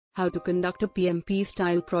How to conduct a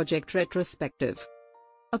PMP-style project retrospective.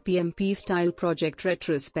 A PMP-style project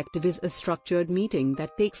retrospective is a structured meeting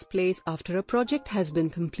that takes place after a project has been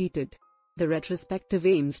completed. The retrospective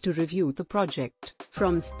aims to review the project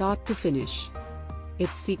from start to finish.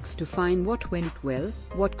 It seeks to find what went well,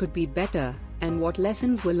 what could be better, and what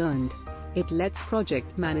lessons were learned. It lets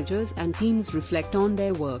project managers and teams reflect on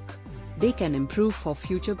their work. They can improve for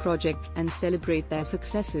future projects and celebrate their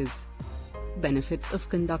successes. Benefits of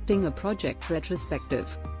conducting a project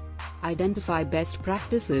retrospective. Identify best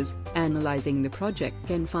practices. Analyzing the project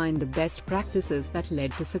can find the best practices that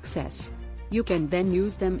led to success. You can then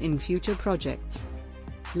use them in future projects.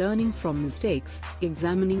 Learning from mistakes.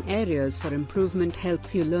 Examining areas for improvement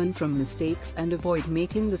helps you learn from mistakes and avoid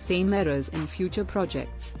making the same errors in future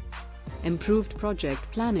projects. Improved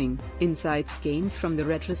project planning. Insights gained from the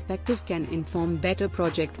retrospective can inform better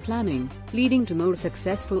project planning, leading to more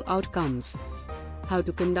successful outcomes. How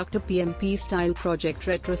to conduct a PMP-style project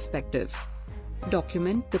retrospective.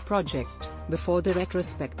 Document the project. Before the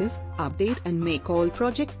retrospective, update and make all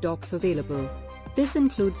project docs available. This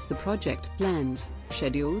includes the project plans,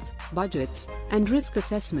 schedules, budgets, and risk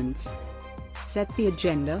assessments. Set the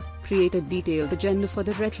agenda. Create a detailed agenda for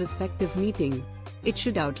the retrospective meeting. It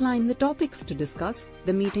should outline the topics to discuss,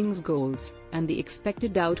 the meeting's goals, and the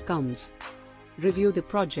expected outcomes. Review the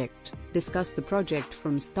project. Discuss the project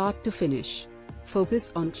from start to finish.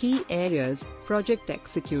 Focus on key areas: project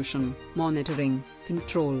execution, monitoring,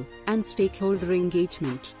 control, and stakeholder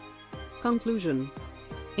engagement. Conclusion.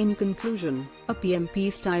 In conclusion, a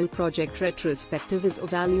PMP-style project retrospective is a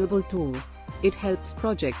valuable tool. It helps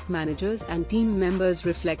project managers and team members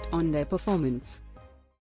reflect on their performance,